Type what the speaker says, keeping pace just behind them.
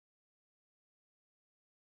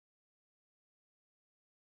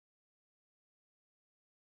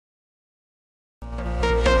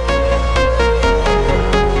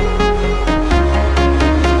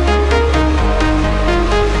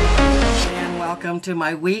welcome to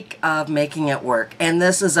my week of making it work. And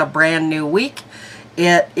this is a brand new week.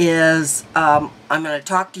 It is, I'm going to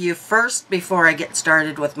talk to you first before I get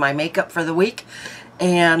started with my makeup for the week.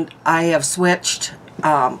 And I have switched,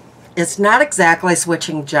 it's not exactly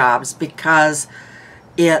switching jobs because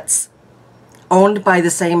it's owned by the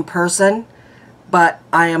same person, but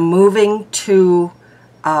I am moving to,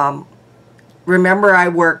 remember I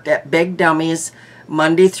worked at Big Dummies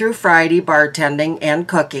Monday through Friday bartending and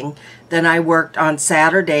cooking. Then I worked on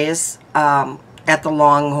Saturdays at the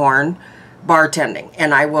Longhorn bartending,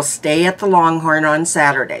 and I will stay at the Longhorn on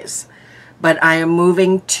Saturdays. But I am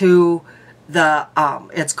moving to the,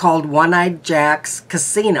 it's called One-Eyed Jack's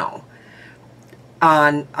Casino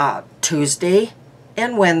on Tuesday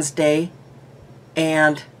and Wednesday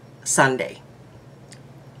and Sunday.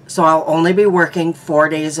 So I'll only be working 4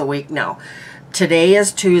 days a week now. Today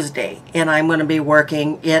is Tuesday, and I'm going to be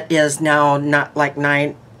working, it is now not like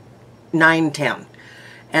 9:10.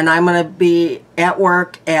 And I'm going to be at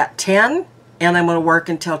work at 10, and I'm going to work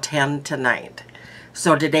until 10 tonight.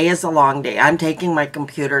 So today is a long day. I'm taking my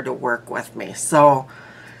computer to work with me. So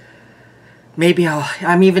maybe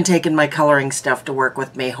I'm even taking my coloring stuff to work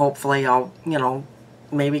with me. Hopefully I'll, you know,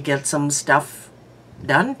 maybe get some stuff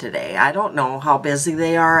done today. I don't know how busy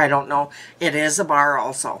they are. I don't know. It is a bar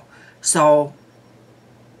also. So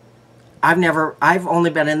I've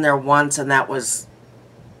only been in there once, and that was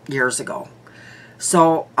years ago.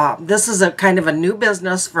 So this is a kind of a new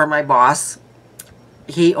business for my boss.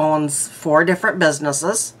 He owns 4 different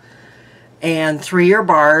businesses, and 3 are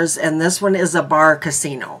bars, and this one is a bar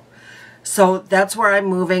casino. So that's where I'm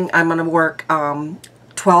moving. I'm going to work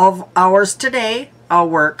 12 hours today. I'll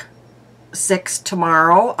work 6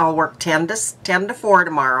 tomorrow. I'll work 10 to 4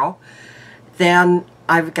 tomorrow. Then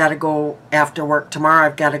I've got to go, after work tomorrow,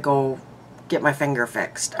 I've got to go get my finger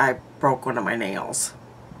fixed. I broke one of my nails,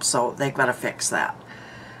 so they've got to fix that.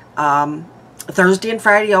 Thursday and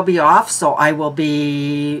Friday I'll be off, so I will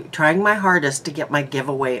be trying my hardest to get my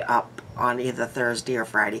giveaway up on either Thursday or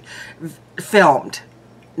Friday. Filmed,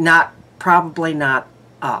 probably not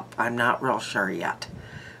up. I'm not real sure yet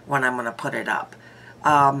when I'm going to put it up.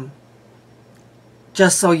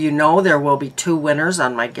 Just so you know, there will be 2 winners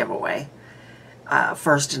on my giveaway.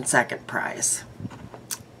 First and second prize.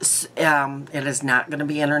 It is not going to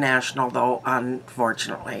be international, though,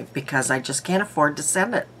 unfortunately, because I just can't afford to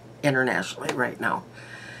send it internationally right now.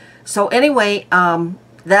 So anyway,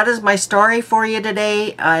 that is my story for you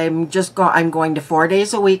today. I'm going to 4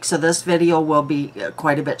 days a week, so this video will be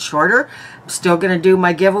quite a bit shorter. I'm still going to do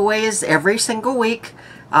my giveaways every single week.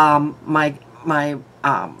 My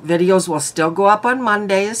videos will still go up on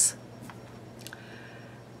Mondays.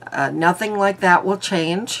 Nothing like that will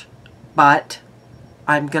change, but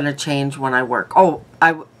I'm going to change when I work. Oh,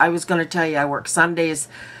 I was going to tell you I work Sundays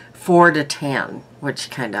 4 to 10, which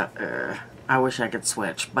kind of, I wish I could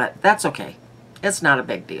switch, but that's okay. It's not a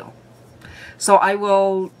big deal. So I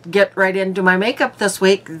will get right into my makeup this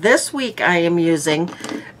week. This week I am using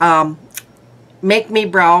Make Me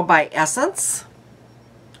Brow by Essence.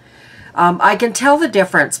 I can tell the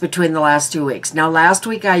difference between the last 2 weeks. Now, last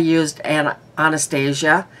week I used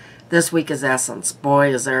Anastasia. This week is Essence.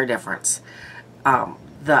 Boy, is there a difference.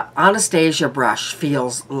 The Anastasia brush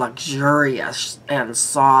feels luxurious and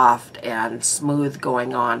soft and smooth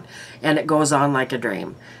going on, and it goes on like a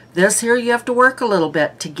dream. This here, you have to work a little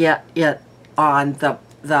bit to get it on. The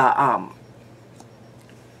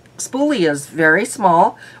spoolie is very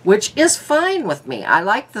small, which is fine with me. I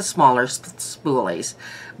like the smaller spoolies,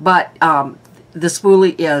 but the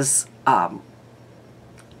spoolie is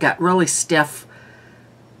got really stiff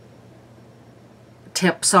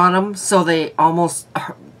tips on them, so they almost,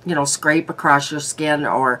 you know, scrape across your skin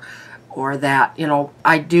or that, you know.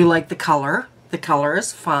 I do like the color. The color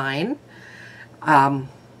is fine. You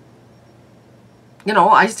know,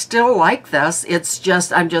 I still like this. It's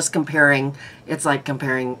just, I'm just comparing, it's like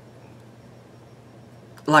comparing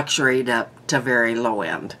luxury to very low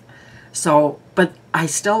end. So, but I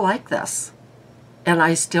still like this, and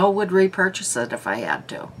I still would repurchase it if I had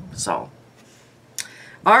to. So,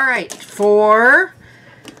 all right, for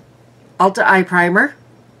Ulta Eye Primer.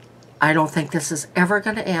 I don't think this is ever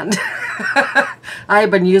going to end.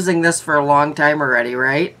 I've been using this for a long time already,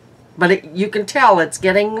 right? But you can tell it's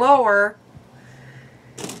getting lower.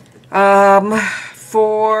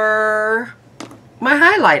 For my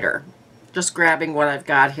highlighter, just grabbing what I've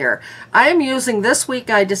got here. I am using, this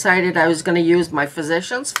week I decided I was going to use my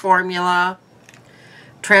Physicians Formula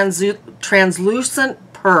Translucent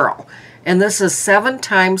Pearl. And this is 7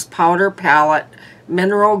 times Powder Palette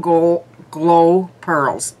Mineral Glow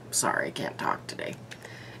Pearls. Sorry, I can't talk today.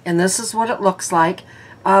 And this is what it looks like.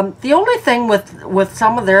 The only thing with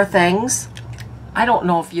some of their things, I don't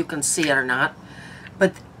know if you can see it or not,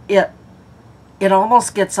 but it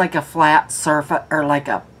almost gets like a flat surface or like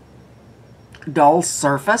a dull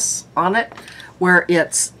surface on it where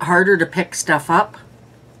it's harder to pick stuff up.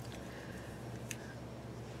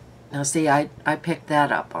 Now see, I picked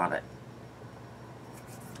that up on it.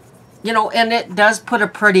 You know, and it does put a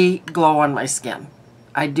pretty glow on my skin.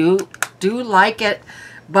 I do like it,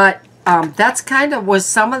 but that's kind of with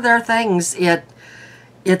some of their things,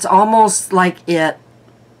 it's almost like it,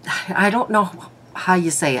 I don't know how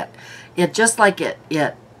you say it. It just like it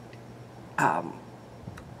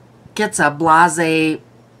gets a blasé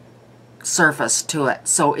surface to it,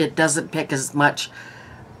 so it doesn't pick as much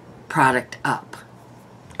product up.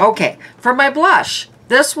 Okay, for my blush,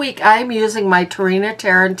 this week I'm using my Tarina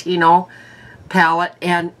Tarantino palette,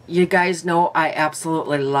 and you guys know I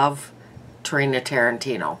absolutely love Tarina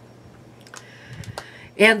Tarantino.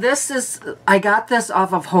 And this is, I got this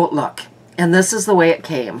off of Haute Look, and this is the way it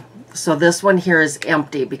came. So this one here is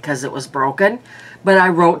empty because it was broken, but I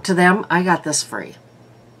wrote to them, I got this free.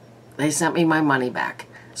 They sent me my money back.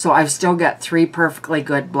 So I've still got 3 perfectly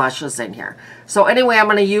good blushes in here. So anyway, I'm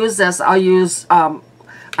going to use this. I'll use,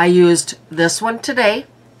 I used this one today.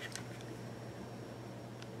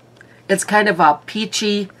 It's kind of a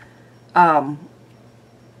peachy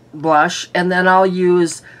blush, and then I'll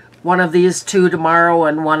use one of these 2 tomorrow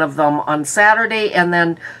and one of them on Saturday, and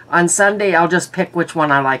then on Sunday I'll just pick which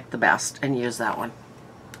one I like the best and use that one.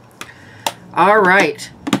 All right,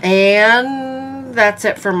 and that's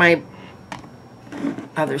it for my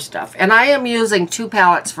other stuff. And I am using 2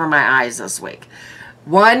 palettes for my eyes this week.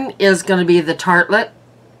 One is going to be the Tartlette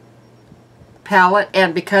palette,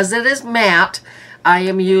 and because it is matte, I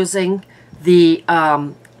am using the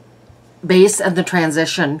base and the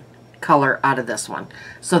transition color out of this one.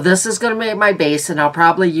 So this is going to be my base, and I'll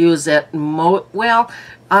probably use it, well,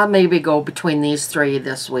 I'll maybe go between these 3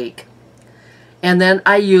 this week. And then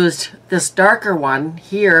I used this darker one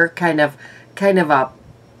here, kind of a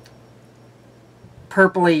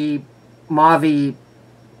purpley, mauvey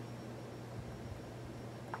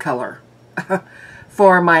color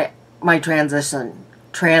for my transition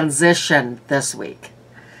this week.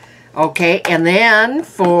 Okay, and then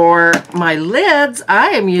for my lids,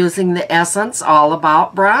 I am using the Essence All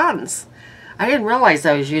About Bronze. I didn't realize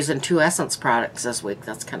I was using 2 Essence products this week.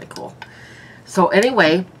 That's kind of cool. So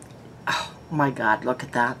anyway, oh my God, look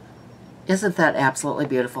at that. Isn't that absolutely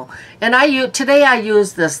beautiful? And today I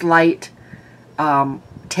used this light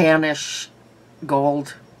tannish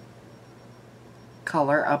gold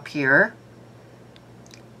color up here.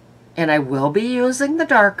 And I will be using the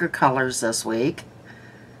darker colors this week.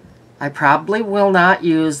 I probably will not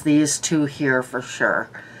use these 2 here for sure.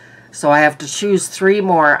 So I have to choose 3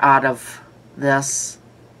 more out of this.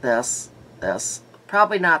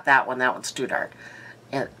 Probably not that one. That one's too dark.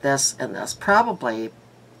 And this and this. Probably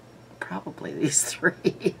these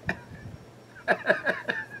 3.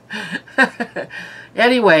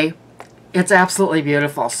 Anyway, it's absolutely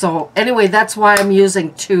beautiful. So anyway, that's why I'm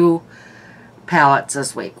using 2 palettes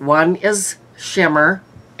this week. One is shimmer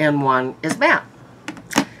and one is matte.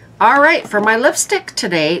 All right, for my lipstick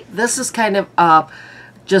today, this is kind of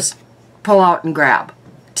just pull out and grab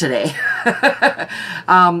today.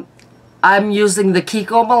 I'm using the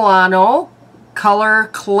Kiko Milano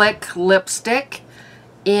Color Click lipstick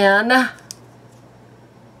in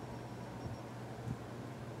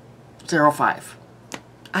 05.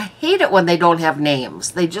 I hate it when they don't have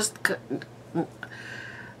names. They just...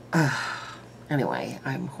 Anyway,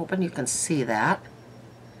 I'm hoping you can see that.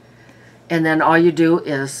 And then all you do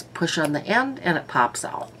is push on the end and it pops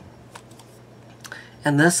out.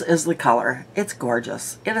 And this is the color. It's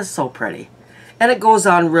gorgeous. It is so pretty. And it goes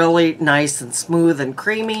on really nice and smooth and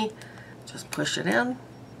creamy. Just push it in.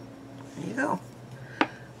 There you go.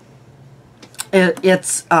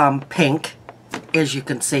 It's pink, as you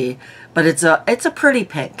can see. But it's a pretty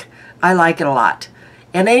pink. I like it a lot.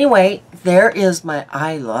 And anyway, there is my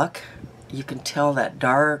eye look. You can tell that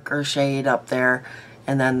darker shade up there.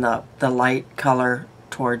 And then the light color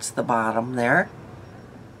towards the bottom there.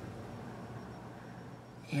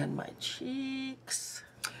 And my cheeks.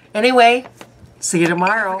 Anyway, see you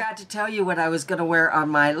tomorrow. I forgot to tell you what I was going to wear on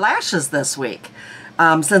my lashes this week.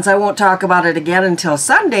 Since I won't talk about it again until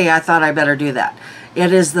Sunday, I thought I better do that.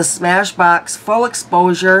 It is the Smashbox Full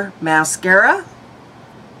Exposure Mascara.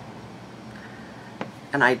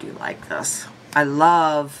 And I do like this. I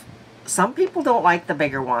love... Some people don't like the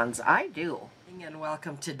bigger ones. I do. And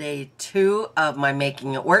welcome to day 2 of my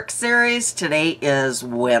Making It Work series. Today is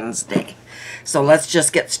Wednesday. So let's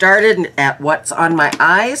just get started at what's on my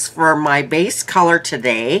eyes. For my base color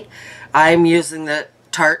today, I'm using the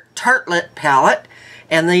Tartlette palette,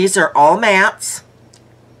 and these are all mattes.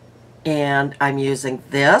 And I'm using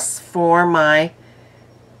this for my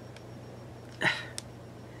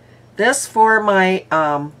base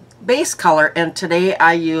color, and today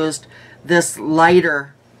I used this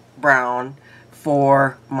lighter brown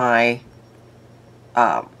for my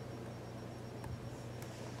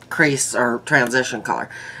crease or transition color.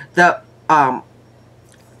 The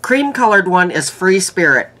cream colored one is Free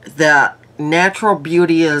Spirit. The Natural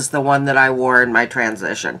Beauty is the one that I wore in my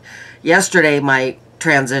transition. Yesterday my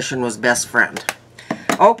transition was Best Friend.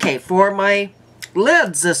 Okay, for my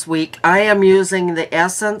lids this week, I am using the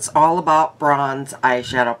Essence All About Bronze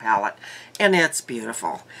eyeshadow palette, and it's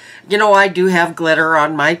beautiful. You know, I do have glitter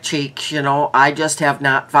on my cheeks, you know, I just have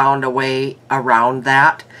not found a way around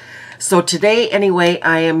that. So today, anyway,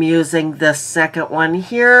 I am using this second one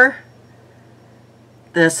here.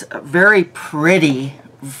 This very pretty,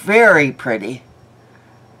 very pretty.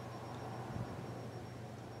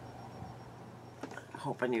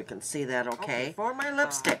 Hoping you can see that okay. For my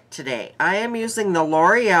lipstick today, I am using the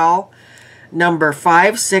L'Oreal number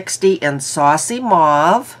 560 in Saucy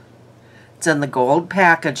Mauve. It's in the gold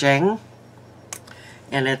packaging,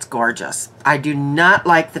 and it's gorgeous. I do not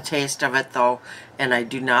like the taste of it, though, and I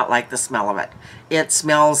do not like the smell of it. It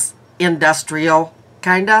smells industrial,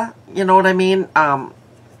 kinda, you know what I mean? I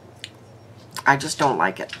just don't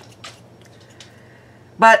like it.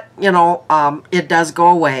 But, you know, it does go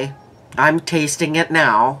away. I'm tasting it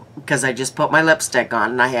now because I just put my lipstick on,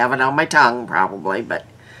 and I have it on my tongue probably, but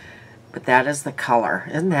that is the color.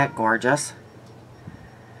 Isn't that gorgeous?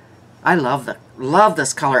 I love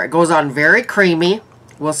this color. It goes on very creamy.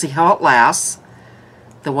 We'll see how it lasts.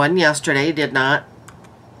 The one yesterday did not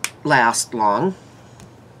last long.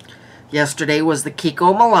 Yesterday was the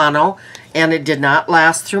Kiko Milano, and it did not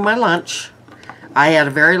last through my lunch. I had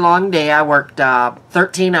a very long day. I worked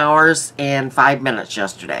 13 hours and 5 minutes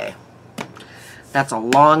yesterday. That's a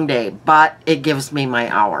long day, but it gives me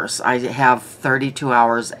my hours. I have 32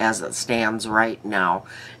 hours as it stands right now.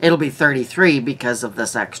 It'll be 33 because of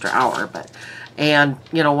this extra hour. And,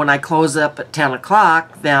 you know, when I close up at 10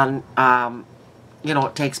 o'clock, then, you know,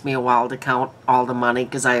 it takes me a while to count all the money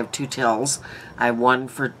because I have 2 tills. I have one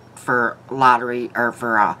for lottery, or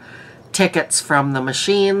for tickets from the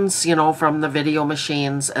machines, you know, from the video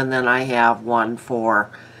machines, and then I have one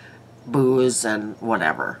for booze and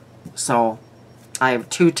whatever. So I have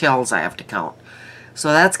 2 tills I have to count.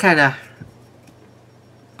 So that's kind of...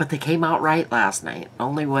 But they came out right last night.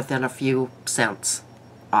 Only within a few cents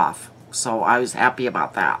off. So I was happy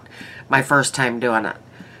about that. My first time doing it.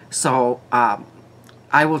 So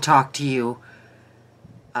I will talk to you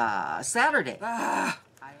Saturday. I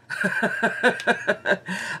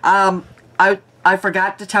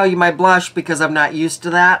forgot to tell you my blush because I'm not used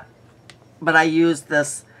to that. But I used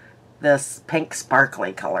this pink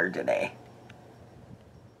sparkly color today.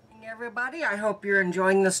 Everybody, I hope you're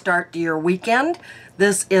enjoying the start to your weekend.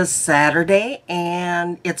 This is Saturday,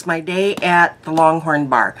 and it's my day at the Longhorn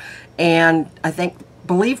Bar. And I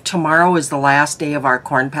believe tomorrow is the last day of our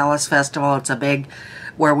Corn Palace Festival. It's a big,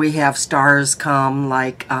 where we have stars come,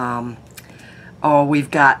 like, we've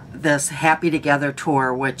got this Happy Together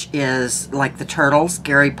tour, which is like the Turtles,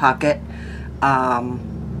 Gary Puckett,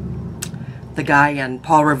 the guy in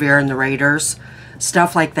Paul Revere and the Raiders.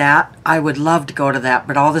 Stuff like that. I would love to go to that,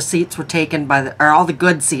 but all the seats were taken all the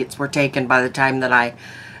good seats were taken by the time that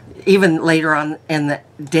even later on in the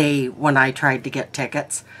day when I tried to get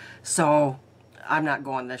tickets. So I'm not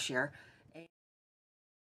going this year.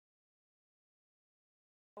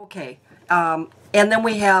 Okay, and then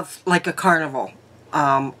we have like a carnival.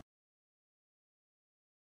 All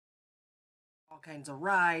kinds of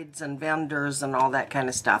rides and vendors and all that kind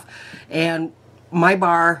of stuff. And my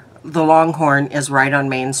bar, the Longhorn, is right on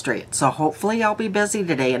Main Street. So hopefully I'll be busy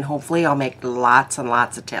today, and hopefully I'll make lots and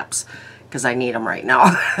lots of tips because I need them right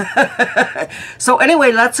now. So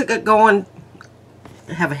anyway, let's get going.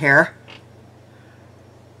 Have a hair.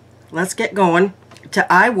 Let's get going.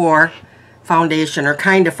 I wore foundation, or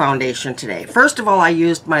kind of foundation, today. First of all, I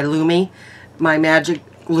used my Lumi, my Magic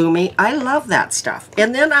Lumi. I love that stuff.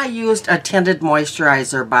 And then I used a tinted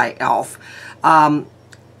moisturizer by e.l.f.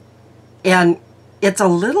 And it's a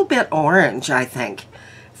little bit orange, I think,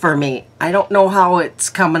 for me. I don't know how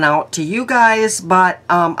it's coming out to you guys, but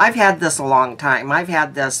I've had this a long time. I've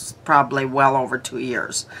had this probably well over 2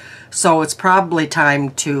 years. So it's probably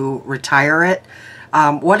time to retire it.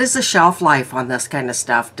 What is the shelf life on this kind of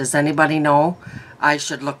stuff? Does anybody know? I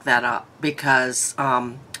should look that up because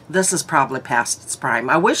this is probably past its prime.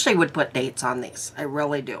 I wish they would put dates on these. I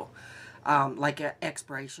really do. Like an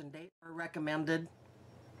expiration date or recommended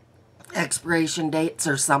expiration dates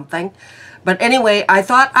or something. But anyway, I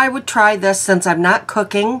thought I would try this since I'm not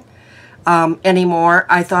cooking anymore.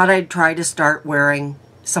 I thought I'd try to start wearing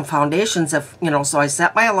some foundations, if you know. So I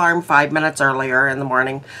set my alarm 5 minutes earlier in the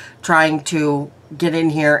morning, trying to get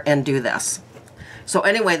in here and do this. So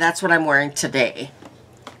anyway, that's what I'm wearing today.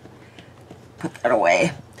 Put that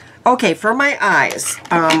away. Okay, for my eyes,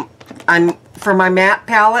 for my matte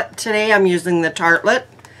palette today, I'm using the Tartlette,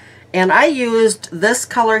 and I used this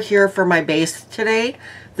color here for my base today.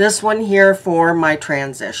 This one here for my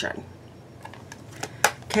transition.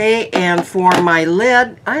 Okay, and for my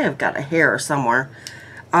lid, I have got a hair somewhere.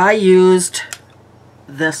 I used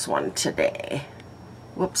this one today.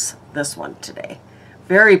 Whoops, this one today.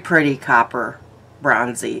 Very pretty copper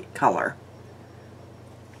bronzy color.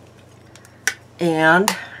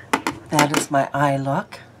 And that is my eye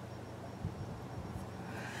look.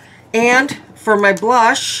 And for my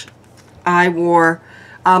blush, I wore,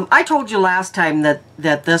 I told you last time that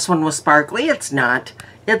this one was sparkly. It's not.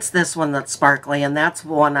 It's this one that's sparkly, and that's the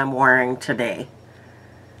one I'm wearing today.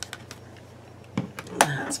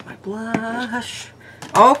 That's my blush.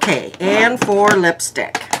 Okay, and for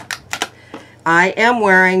lipstick, I am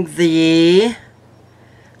wearing the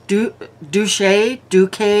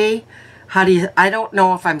Duque, how do you, I don't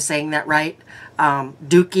know if I'm saying that right.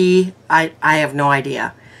 Dookie, I have no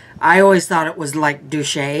idea. I always thought it was like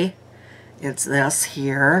Duche. It's this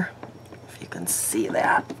here, if you can see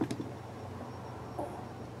that.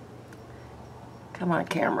 Come on,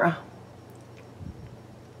 camera.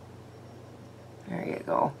 There you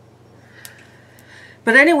go.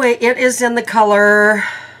 But anyway, it is in the color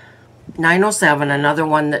 907, another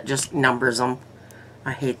one that just numbers them.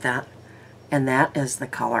 I hate that. And that is the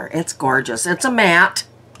color. It's gorgeous. It's a matte.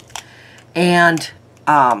 And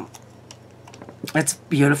it's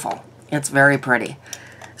beautiful. It's very pretty.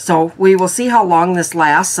 So we will see how long this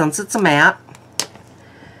lasts since it's a matte.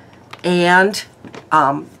 And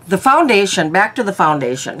the foundation, back to the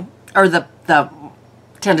foundation, or the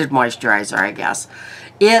tinted moisturizer, I guess.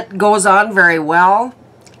 It goes on very well.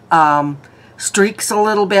 Streaks a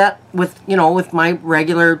little bit with, you know, with my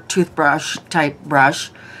regular toothbrush type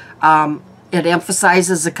brush. It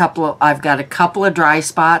emphasizes a couple of, I've got a couple of dry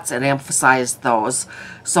spots and emphasize those.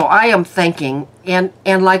 So I am thinking, and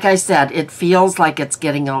like I said, it feels like it's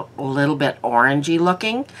getting a little bit orangey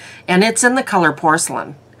looking, and it's in the color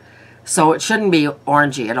porcelain. So it shouldn't be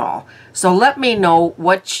orangey at all. So let me know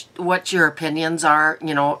what your opinions are.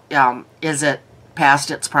 You know, is it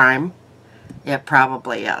past its prime? It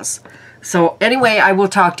probably is. So anyway, I will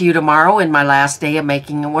talk to you tomorrow in my last day of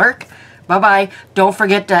making it work. Bye-bye. Don't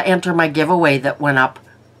forget to enter my giveaway that went up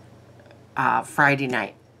Friday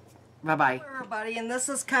night. Bye-bye. Hello, everybody, and this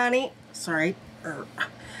is Connie. Sorry.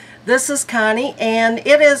 This is Connie, and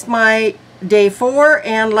it is my day 4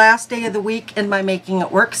 and last day of the week in my Making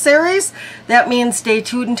It Work series. That means stay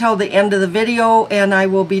tuned until the end of the video, and I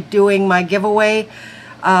will be doing my giveaway,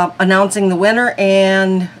 announcing the winner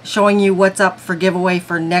and showing you what's up for giveaway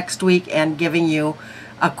for next week and giving you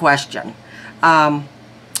a question.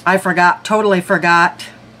 I totally forgot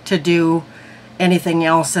to do anything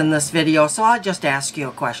else in this video, so I'll just ask you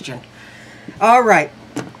a question. All right,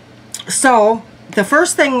 so the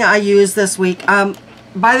first thing I use this week,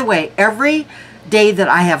 by the way, every day that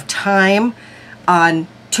I have time on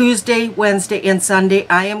Tuesday, Wednesday, and Sunday,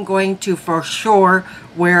 I am going to for sure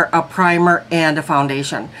wear a primer and a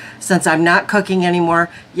foundation since I'm not cooking anymore.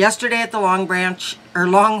 Yesterday at the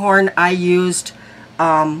Longhorn, I used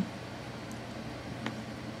the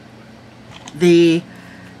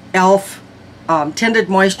e.l.f. tinted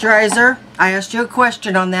moisturizer. I asked you a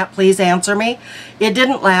question on that. Please answer me. It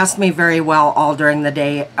didn't last me very well all during the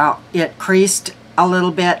day. It creased a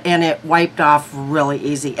little bit and it wiped off really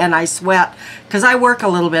easy. And I sweat because I work a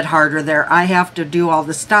little bit harder there. I have to do all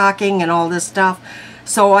the stocking and all this stuff.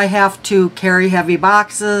 So I have to carry heavy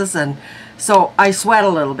boxes, and so I sweat a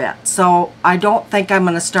little bit. So I don't think I'm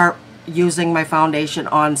going to start using my foundation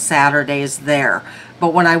on Saturdays there.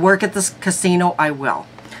 But when I work at this casino, I will.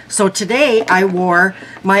 So today I wore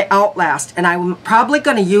my Outlast, and I'm probably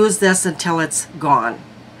going to use this until it's gone.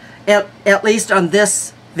 At least on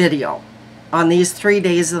this video. On these 3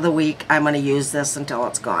 days of the week, I'm going to use this until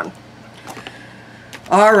it's gone.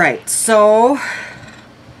 Alright, so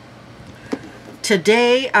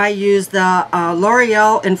today I use the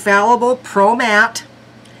L'Oreal Infallible Pro Matte,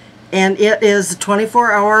 and it is a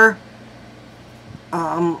 24-hour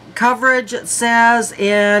coverage, it says,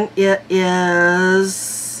 and it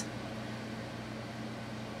is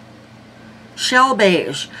shell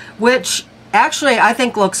beige, which actually I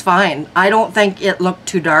think looks fine. I don't think it looked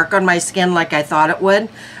too dark on my skin like I thought it would.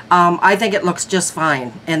 I think it looks just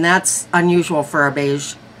fine, and that's unusual for a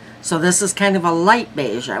beige. So this is kind of a light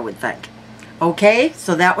beige, I would think. Okay,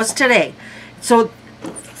 so that was today. So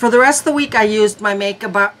for the rest of the week, I used my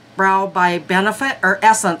Makeup Brow by Benefit, or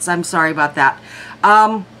Essence, I'm sorry about that.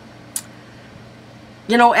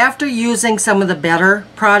 You know, after using some of the better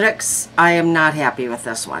products, I am not happy with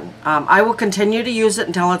this one. I will continue to use it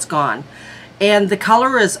until it's gone. And the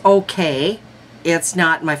color is okay. It's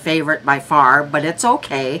not my favorite by far, but it's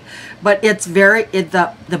okay. But it's very,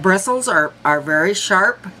 the bristles are very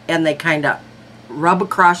sharp, and they kind of rub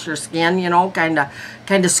across your skin, you know, kind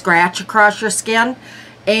of scratch across your skin.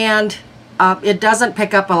 And it doesn't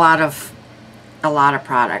pick up a lot of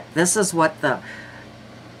product. This is what the,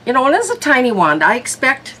 you know, it is a tiny wand. I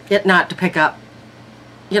expect it not to pick up,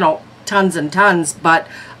 you know, tons and tons, but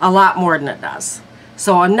a lot more than it does.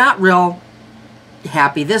 So I'm not real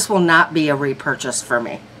happy. This will not be a repurchase for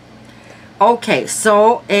me. Okay,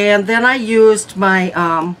 so, and then I used my,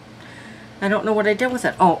 I don't know what I did with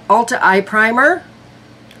it. Oh, Ulta Eye Primer,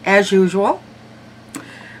 as usual.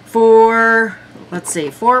 For, let's see,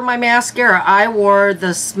 for my mascara, I wore the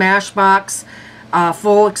Smashbox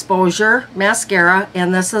Full Exposure Mascara,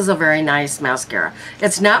 and this is a very nice mascara.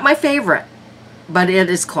 It's not my favorite, but it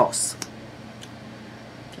is close.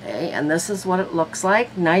 Okay, and this is what it looks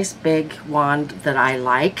like. Nice big wand that I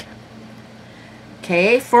like.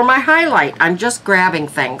 Okay, for my highlight, I'm just grabbing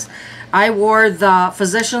things. I wore the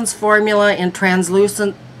Physicians Formula in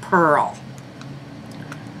Translucent Pearl.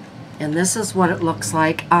 And this is what it looks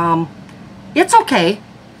like. It's okay.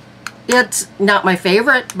 It's not my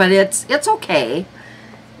favorite, but it's okay.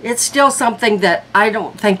 It's still something that I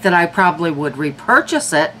don't think that I probably would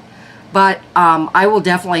repurchase it, but I will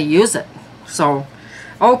definitely use it. So,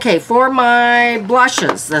 okay, for my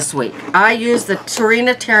blushes this week, I used the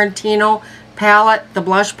Tarina Tarantino palette, the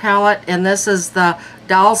blush palette, and this is the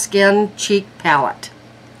Doll Skin Cheek palette.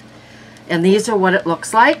 And these are what it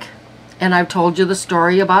looks like. And I've told you the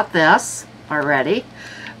story about this already.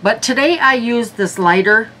 But today I used this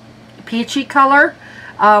lighter peachy color.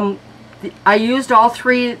 I used all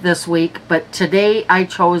three this week, but today I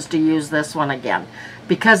chose to use this one again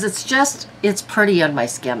because it's pretty on my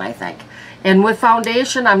skin, I think. And with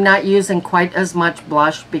foundation, I'm not using quite as much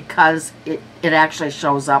blush because it actually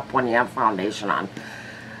shows up when you have foundation on.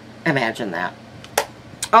 Imagine that.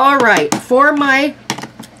 All right, for my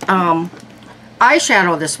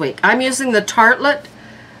eyeshadow this week, I'm using the Tartlette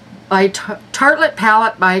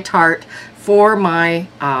palette by Tarte for my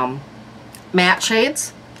matte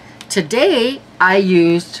shades. Today I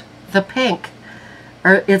used the pink,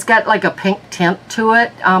 or it's got like a pink tint to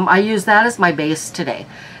it. I used that as my base today.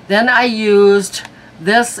 Then I used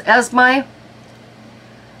this as my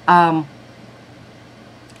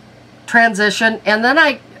transition, and then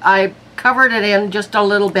I covered it in just a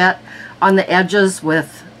little bit on the edges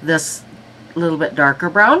with this little bit darker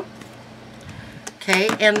brown. Okay,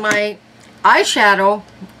 and my eyeshadow,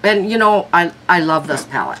 and you know, I love this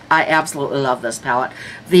palette. I absolutely love this palette.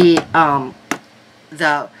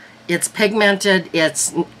 It's pigmented.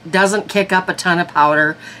 It doesn't kick up a ton of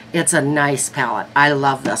powder. It's a nice palette. I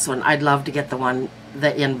love this one. I'd love to get the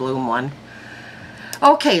In Bloom one.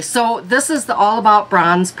 Okay, so this is the All About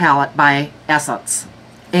Bronze palette by Essence.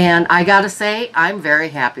 And I gotta say, I'm very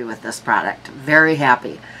happy with this product. Very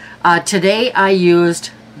happy. Today I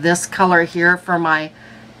used this color here for my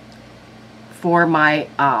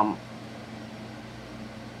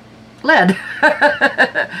lid.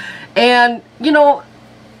 And you know,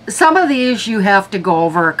 some of these you have to go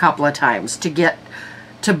over a couple of times to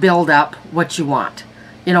build up what you want.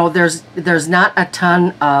 You know, there's not a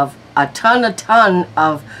ton of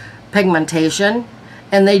pigmentation,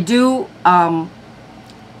 and they do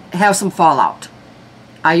have some fallout.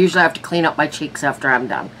 I usually have to clean up my cheeks after I'm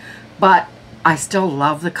done, but I still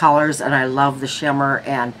love the colors and I love the shimmer,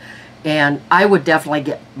 and I would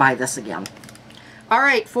definitely buy this again. All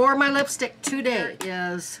right, for my lipstick today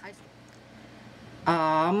is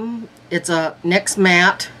it's a NYX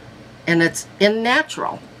matte, and it's in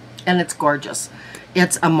natural, and it's gorgeous.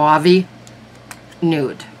 It's a mauve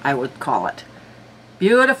nude, I would call it.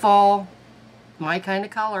 Beautiful, my kind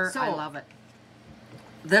of color. I love it.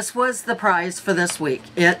 This was the prize for this week.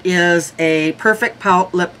 It is a Perfect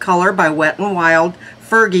Pout lip color by Wet n Wild,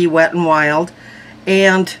 Fergie Wet n Wild,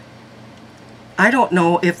 and I don't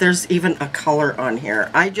know if there's even a color on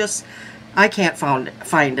here. I can't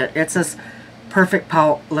find it. It says perfect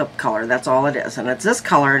lip color. That's all it is. And it's this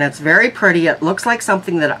color, and it's very pretty. It looks like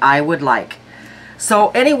something that I would like. So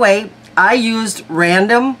anyway, I used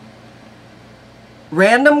random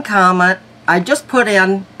comment. I just put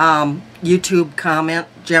in YouTube comment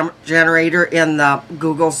generator in the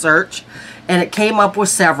Google search, and it came up with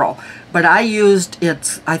several. But I used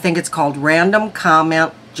I think it's called random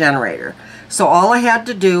comment generator. So all I had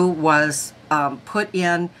to do was put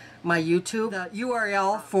in my YouTube, the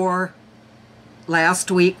URL for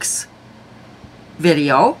last week's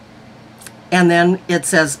video, and then it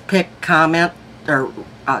says pick comment or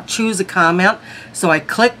choose a comment. So I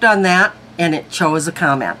clicked on that and it chose a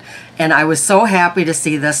comment, and I was so happy to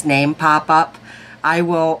see this name pop up. I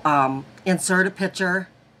will insert a picture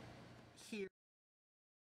here.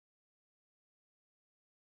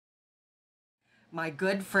 My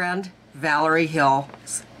good friend Valerie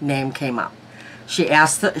Hill's name came up. She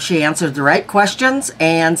answered the right questions,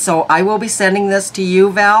 and so I will be sending this to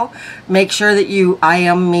you, Val. Make sure that you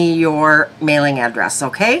IM me your mailing address,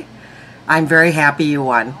 okay? I'm very happy you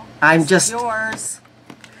won. I'm just yours.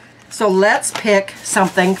 So let's pick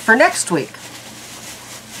something for next week.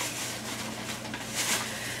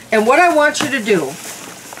 And what I want you to do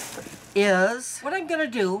is, what I'm going to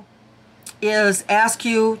do is ask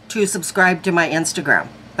you to subscribe to my Instagram.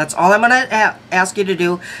 That's all I'm going to ask you to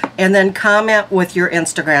do. And then comment with your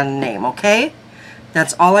Instagram name, okay?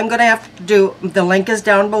 That's all I'm going to have to do. The link is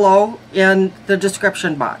down below in the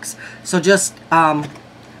description box. So just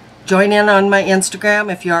join in on my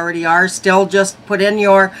Instagram if you already are. Still, just put in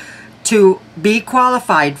your, to be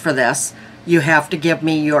qualified for this, you have to give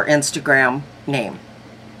me your Instagram name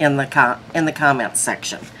in the comments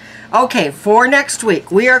section. Okay, for next week,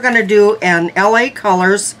 we are going to do an LA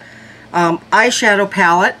Colors eyeshadow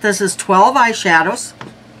palette. This is 12 eyeshadows.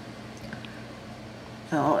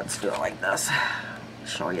 So let's do it like this.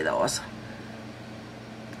 Show you those.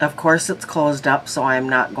 Of course, it's closed up, so I'm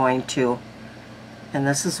not going to. And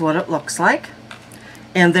this is what it looks like.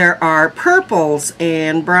 And there are purples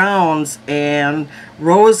and browns and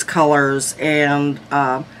rose colors and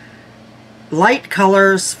light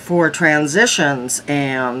colors for transitions,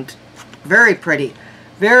 and very pretty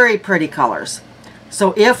colors.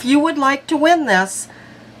 So if you would like to win this,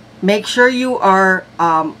 make sure you are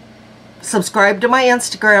subscribed to my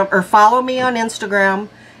Instagram, or follow me on Instagram,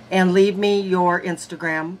 and leave me your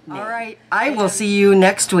Instagram name. All right, I will see you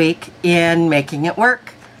next week in Making It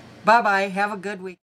Work. Bye-bye. Have a good week.